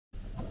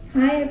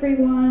Hi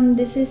everyone,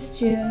 this is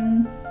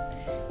June.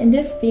 In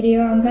this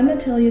video, I'm gonna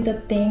tell you the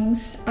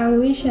things I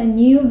wish I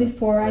knew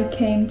before I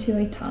came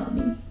to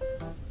Italy.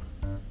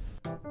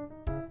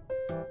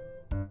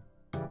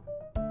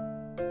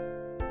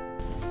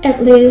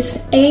 At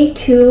least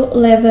A2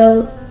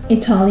 level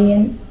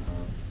Italian.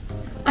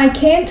 I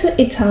came to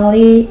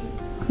Italy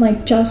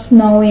just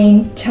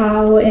knowing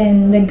ciao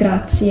and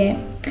grazie.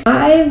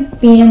 I've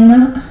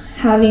been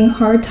having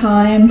hard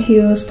time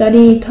to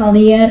study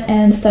Italian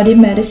and study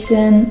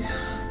medicine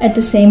at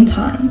the same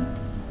time.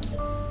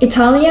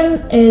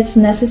 Italian is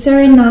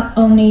necessary not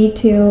only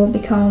to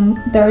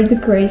become third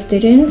degree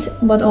students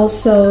but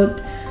also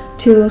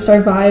to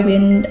survive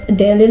in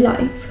daily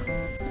life.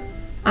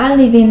 I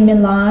live in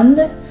Milan,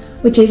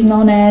 which is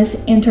known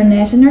as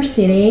international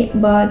city,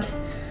 but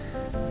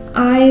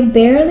I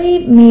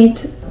barely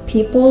meet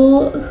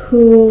people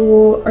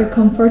who are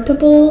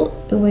comfortable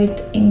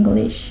with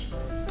English.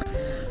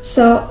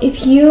 So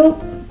if you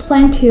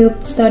plan to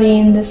study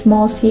in the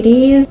small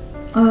cities,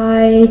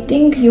 I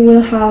think you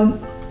will have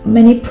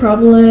many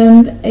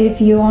problems if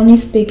you only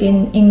speak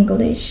in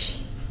English.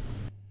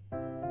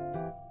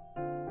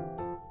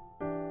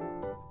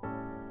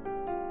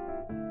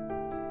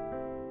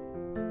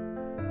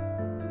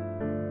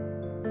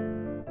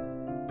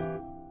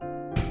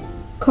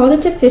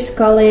 Codice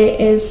fiscale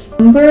is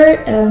number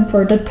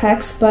for the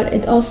tax, but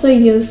it also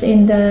used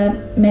in the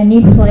many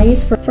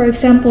places. For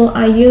example,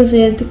 I use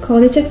it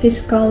Codice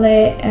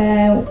fiscale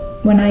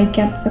when I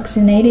get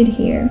vaccinated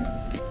here.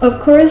 Of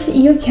course,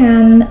 you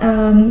can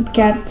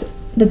get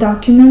the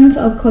documents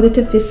of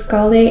Codice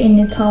fiscale in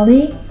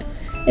Italy.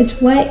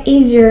 It's way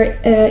easier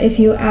if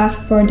you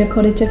ask for the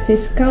Codice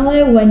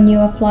fiscale when you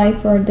apply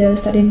for the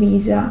study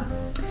visa.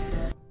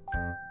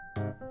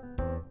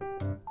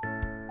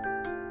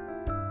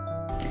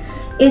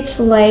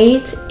 It's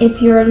late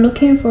if you're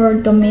looking for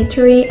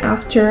dormitory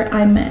after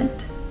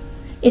IMAT.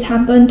 It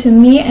happened to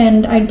me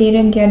and I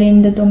didn't get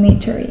in the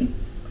dormitory.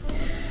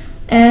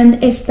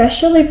 And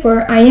especially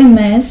for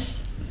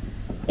IMS,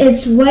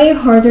 it's way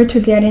harder to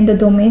get in the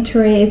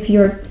dormitory if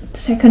you're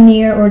second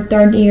year or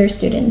third year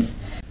students.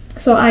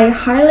 So I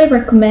highly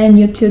recommend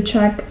you to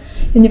check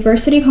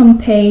university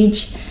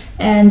homepage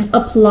and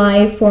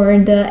apply for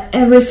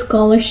every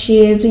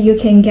scholarship you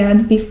can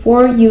get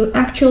before you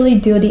actually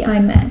do the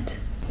IMAT.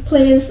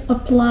 Please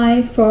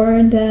apply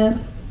for the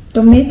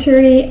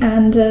dormitory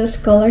and the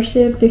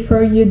scholarship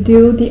before you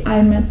do the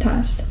IMAT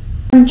test.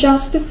 And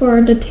just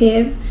for the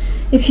tip,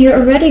 if you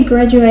already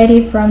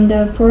graduated from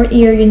the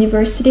fourth-year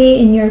university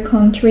in your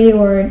country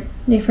or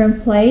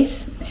different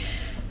place,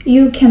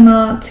 you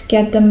cannot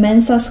get the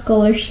Mensa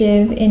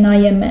scholarship in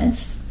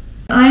IMS.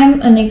 I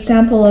am an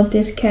example of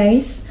this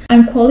case.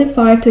 I'm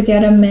qualified to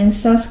get a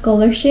Mensa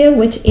scholarship,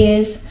 which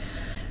is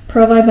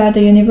provided by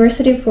the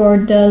university for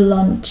the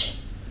lunch.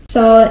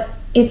 So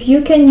if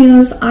you can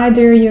use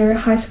either your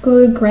high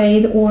school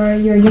grade or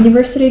your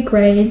university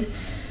grade,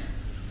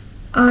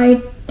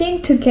 I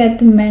think to get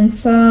the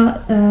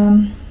Mensa,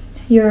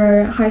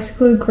 your high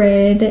school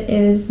grade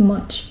is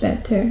much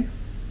better.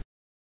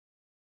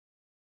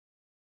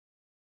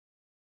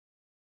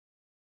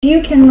 If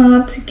you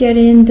cannot get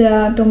in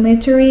the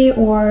dormitory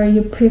or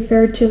you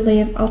prefer to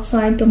live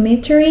outside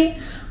dormitory,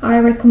 I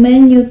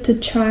recommend you to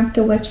check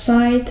the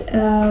website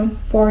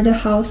for the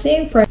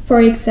housing,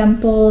 for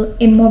example,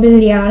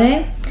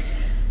 Immobiliare,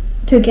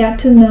 to get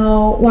to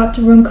know what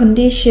room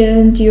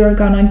conditions you're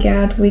gonna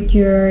get with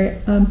your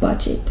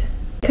budget.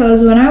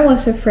 Because when I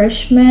was a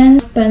freshman, I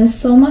spent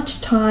so much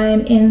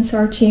time in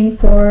searching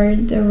for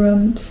the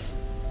rooms.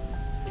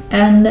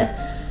 And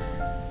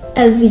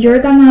as you're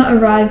gonna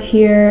arrive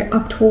here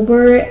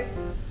October,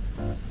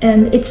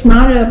 and it's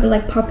not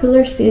a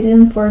popular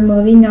season for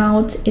moving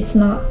out, it's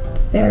not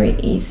very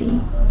easy.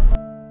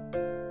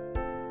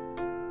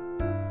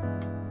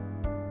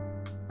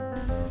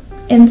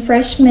 In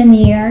freshman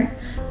year,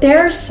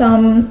 there are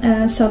some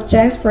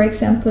subjects, for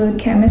example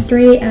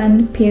chemistry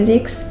and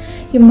physics,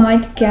 you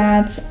might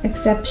get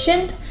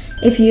exception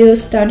if you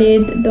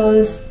studied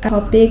those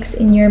topics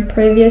in your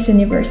previous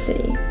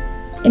university.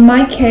 In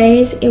my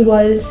case, it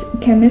was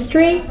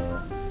chemistry,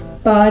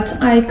 but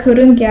I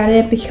couldn't get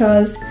it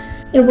because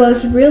it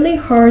was really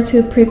hard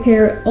to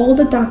prepare all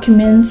the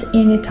documents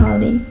in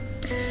Italy.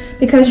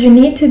 Because you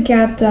need to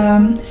get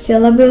the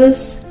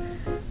syllabus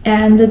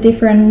and the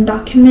different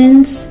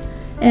documents,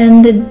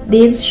 and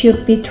these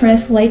should be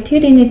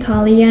translated in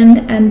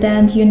Italian, and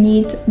then you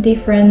need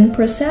different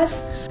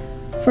process.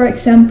 For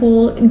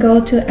example,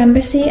 go to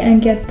embassy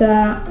and get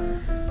the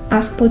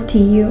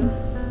Aspotiu.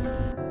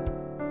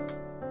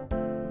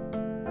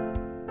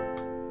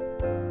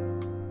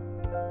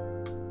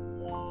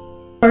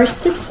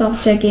 First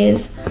subject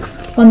is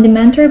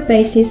fundamental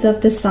basis of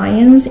the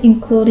science,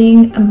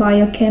 including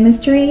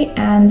biochemistry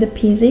and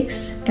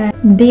physics.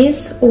 And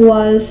this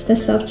was the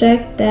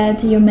subject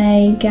that you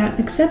may get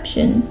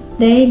exception.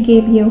 They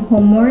give you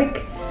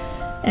homework,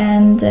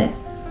 and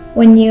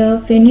when you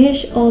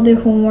finish all the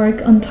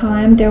homework on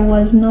time, there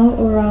was no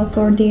oral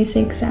for this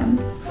exam.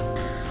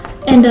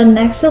 And the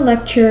next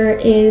lecture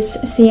is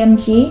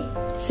CMG.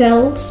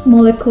 cells,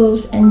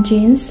 molecules, and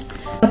genes,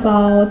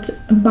 about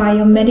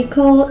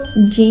biomedical,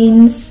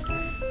 genes,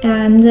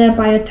 and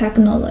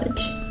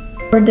biotechnology.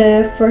 For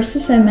the first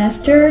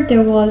semester,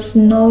 there was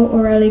no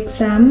oral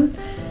exam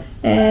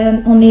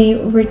and only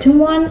written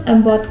one,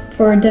 but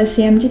for the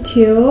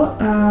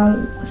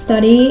CMG2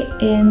 study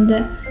in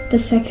the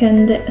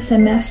second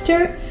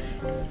semester,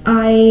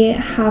 I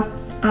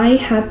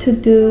had to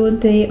do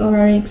the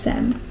oral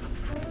exam.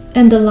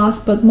 And the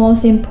last but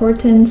most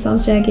important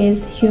subject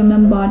is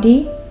human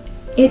body.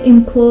 It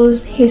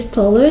includes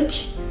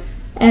histology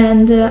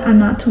and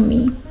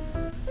anatomy.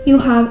 You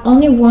have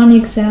only one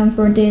exam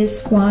for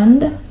this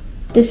one.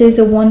 This is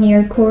a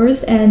one-year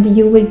course and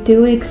you will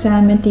do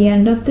exam at the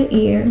end of the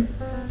year.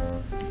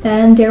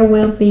 And there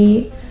will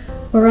be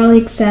oral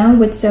exam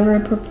with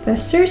several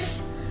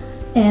professors,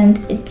 and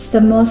it's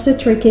the most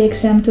tricky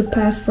exam to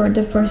pass for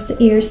the first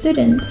year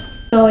students.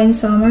 So in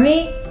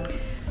summary,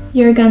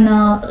 you're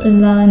gonna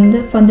learn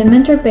the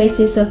fundamental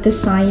basis of the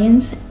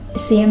science,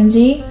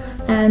 CMG,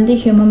 and the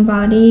human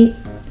body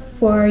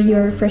for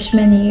your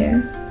freshman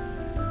year.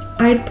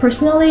 I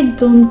personally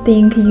don't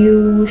think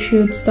you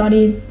should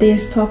study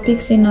these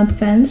topics in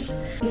advance.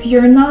 If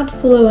you're not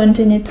fluent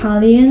in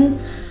Italian,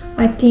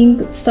 I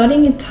think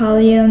studying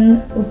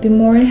Italian would be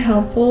more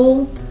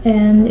helpful,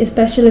 and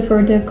especially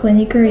for the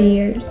clinical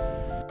years.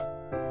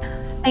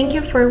 Thank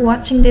you for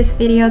watching this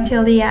video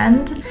till the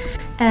end,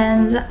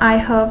 and I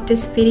hope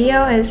this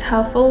video is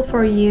helpful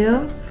for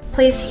you.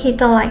 Please hit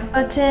the like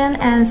button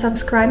and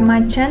subscribe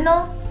my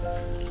channel,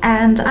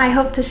 and I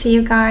hope to see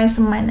you guys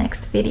in my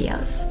next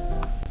videos.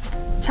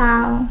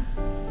 Ciao!